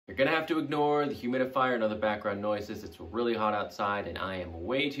You're gonna have to ignore the humidifier and other background noises. It's really hot outside and I am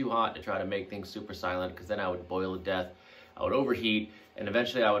way too hot to try to make things super silent because then I would boil to death, I would overheat, and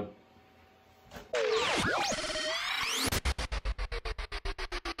eventually I would...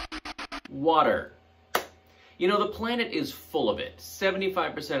 Water. You know, the planet is full of it.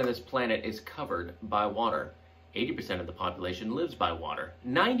 75% of this planet is covered by water. 80% of the population lives by water.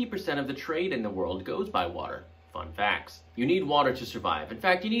 90% of the trade in the world goes by water. Fun facts. You need water to survive. In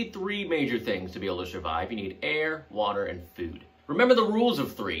fact, you need 3 major things to be able to survive. You need air, water, and food. Remember the rules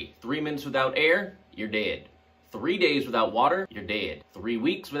of 3. 3 minutes without air, you're dead. 3 days without water, you're dead. 3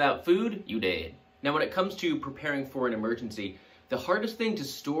 weeks without food, you dead. Now, when it comes to preparing for an emergency, the hardest thing to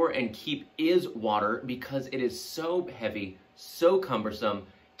store and keep is water because it is so heavy, so cumbersome,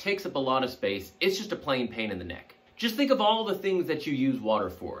 takes up a lot of space. It's just a plain pain in the neck. Just think of all the things that you use water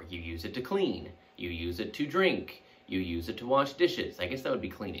for. You use it to clean. You use it to drink. You use it to wash dishes. I guess that would be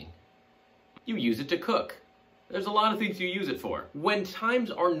cleaning. You use it to cook. There's a lot of things you use it for. When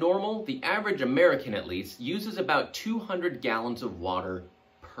times are normal, the average American at least uses about 200 gallons of water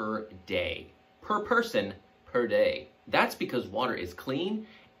per day. Per person, per day. That's because water is clean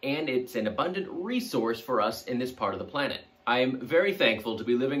and it's an abundant resource for us in this part of the planet. I am very thankful to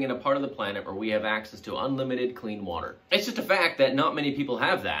be living in a part of the planet where we have access to unlimited clean water. It's just a fact that not many people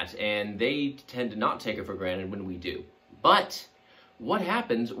have that, and they tend to not take it for granted when we do. But what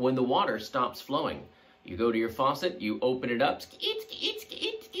happens when the water stops flowing? You go to your faucet, you open it up,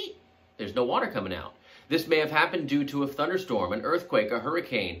 there's no water coming out. This may have happened due to a thunderstorm, an earthquake, a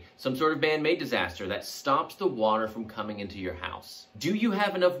hurricane, some sort of man-made disaster that stops the water from coming into your house. Do you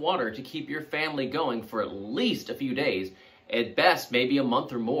have enough water to keep your family going for at least a few days, at best maybe a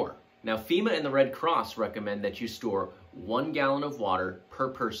month or more? Now, FEMA and the Red Cross recommend that you store 1 gallon of water per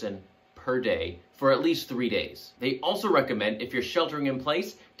person per day for at least 3 days. They also recommend, if you're sheltering in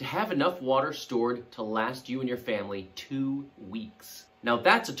place, to have enough water stored to last you and your family 2 weeks. Now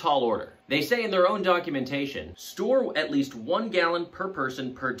that's a tall order. They say in their own documentation, store at least 1 gallon per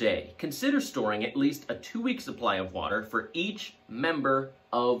person per day. Consider storing at least a 2-week supply of water for each member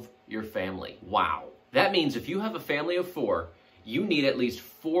of your family. Wow. That means if you have a family of 4, you need at least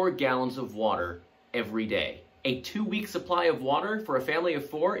 4 gallons of water every day. A 2-week supply of water for a family of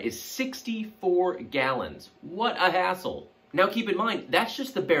 4 is 64 gallons. What a hassle. Now keep in mind, that's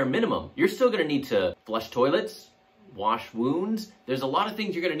just the bare minimum. You're still gonna need to flush toilets, wash wounds. There's a lot of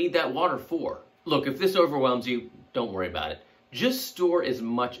things you're going to need that water for. Look, if this overwhelms you, don't worry about it. Just store as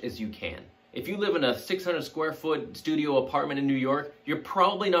much as you can. If you live in a 600 square foot studio apartment in New York, you're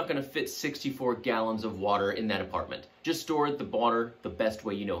probably not going to fit 64 gallons of water in that apartment. Just store the water the best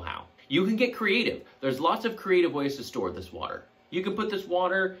way you know how. You can get creative. There's lots of creative ways to store this water. You can put this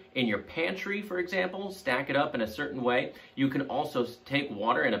water in your pantry, for example, stack it up in a certain way. You can also take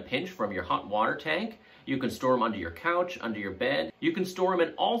water in a pinch from your hot water tank. You can store them under your couch, under your bed. You can store them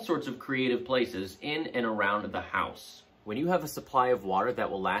in all sorts of creative places in and around the house. When you have a supply of water that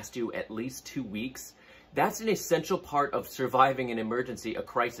will last you at least 2 weeks, that's an essential part of surviving an emergency, a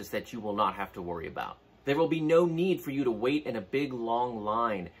crisis that you will not have to worry about. There will be no need for you to wait in a big long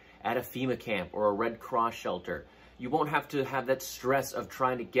line at a FEMA camp or a Red Cross shelter. You won't have to have that stress of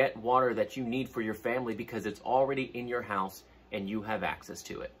trying to get water that you need for your family because it's already in your house and you have access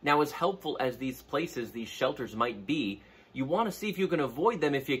to it. Now, as helpful as these places, these shelters might be, you want to see if you can avoid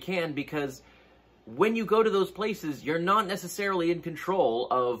them if you can, because when you go to those places, you're not necessarily in control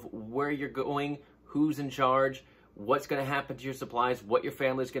of where you're going, who's in charge, what's going to happen to your supplies, what your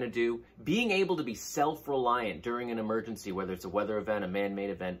family's going to do. Being able to be self-reliant during an emergency, whether it's a weather event, a man-made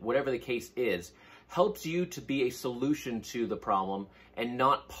event, whatever the case is, helps you to be a solution to the problem and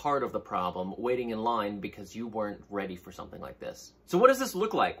not part of the problem, waiting in line because you weren't ready for something like this. So what does this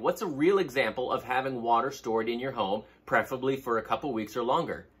look like? What's a real example of having water stored in your home, preferably for a couple weeks or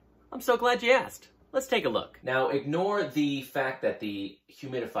longer? I'm so glad you asked. Let's take a look. Now, ignore the fact that the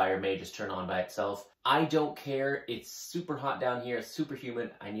humidifier may just turn on by itself. I don't care. It's super hot down here. It's super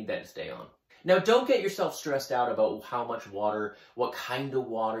humid. I need that to stay on. Now, don't get yourself stressed out about how much water, what kind of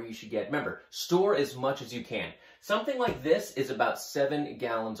water you should get. Remember, store as much as you can. Something like this is about 7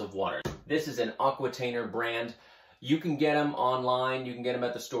 gallons of water. This is an Aquitainer brand. You can get them online. You can get them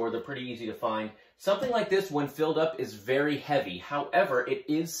at the store. They're pretty easy to find. Something like this, when filled up, is very heavy. However, it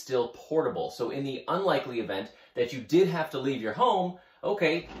is still portable. So in the unlikely event that you did have to leave your home,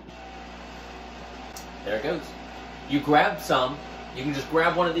 okay, there it goes. You grab some. You can just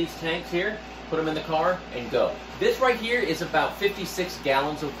grab one of these tanks here, put them in the car, and go. This right here is about 56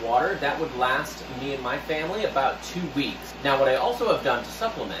 gallons of water. That would last me and my family about 2 weeks. Now, what I also have done to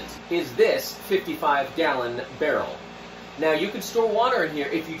supplement is this 55-gallon barrel. Now, you can store water in here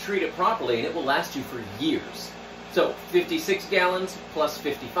if you treat it properly, and it will last you for years. So 56 gallons plus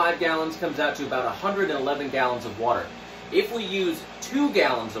 55 gallons comes out to about 111 gallons of water. If we use 2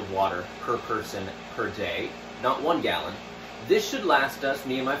 gallons of water per person per day, not 1 gallon, this should last us,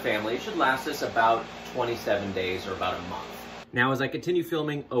 me and my family, it should last us about 27 days or about a month. Now, as I continue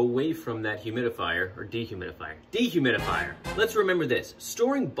filming away from that humidifier, or dehumidifier, let's remember this.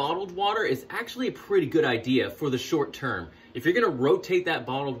 Storing bottled water is actually a pretty good idea for the short term. If you're gonna rotate that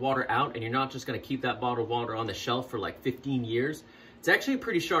bottled water out and you're not just gonna keep that bottled water on the shelf for like 15 years, it's actually a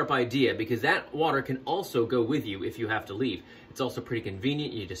pretty sharp idea because that water can also go with you if you have to leave. It's also pretty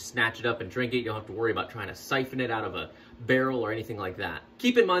convenient. You just snatch it up and drink it. You don't have to worry about trying to siphon it out of a barrel or anything like that.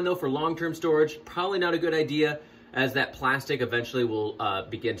 Keep in mind though, for long-term storage, probably not a good idea, as that plastic eventually will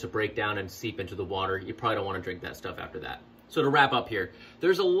begin to break down and seep into the water. You probably don't want to drink that stuff after that. So to wrap up here,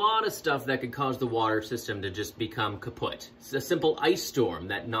 there's a lot of stuff that could cause the water system to just become kaput. It's a simple ice storm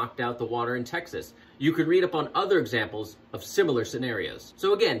that knocked out the water in Texas. You could read up on other examples of similar scenarios.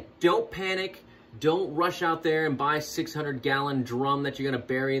 So again, don't panic. Don't rush out there and buy a 600-gallon drum that you're gonna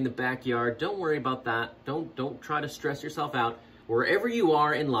bury in the backyard. Don't worry about that. Don't try to stress yourself out. Wherever you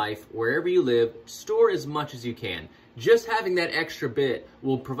are in life, wherever you live, store as much as you can. Just having that extra bit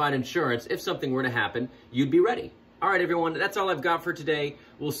will provide insurance. If something were to happen, you'd be ready. All right, everyone, that's all I've got for today.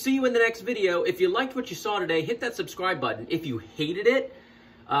 We'll see you in the next video. If you liked what you saw today, hit that subscribe button. If you hated it,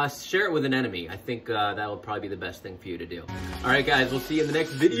 share it with an enemy. I think that will probably be the best thing for you to do. All right, guys, we'll see you in the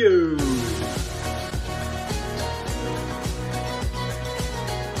next video.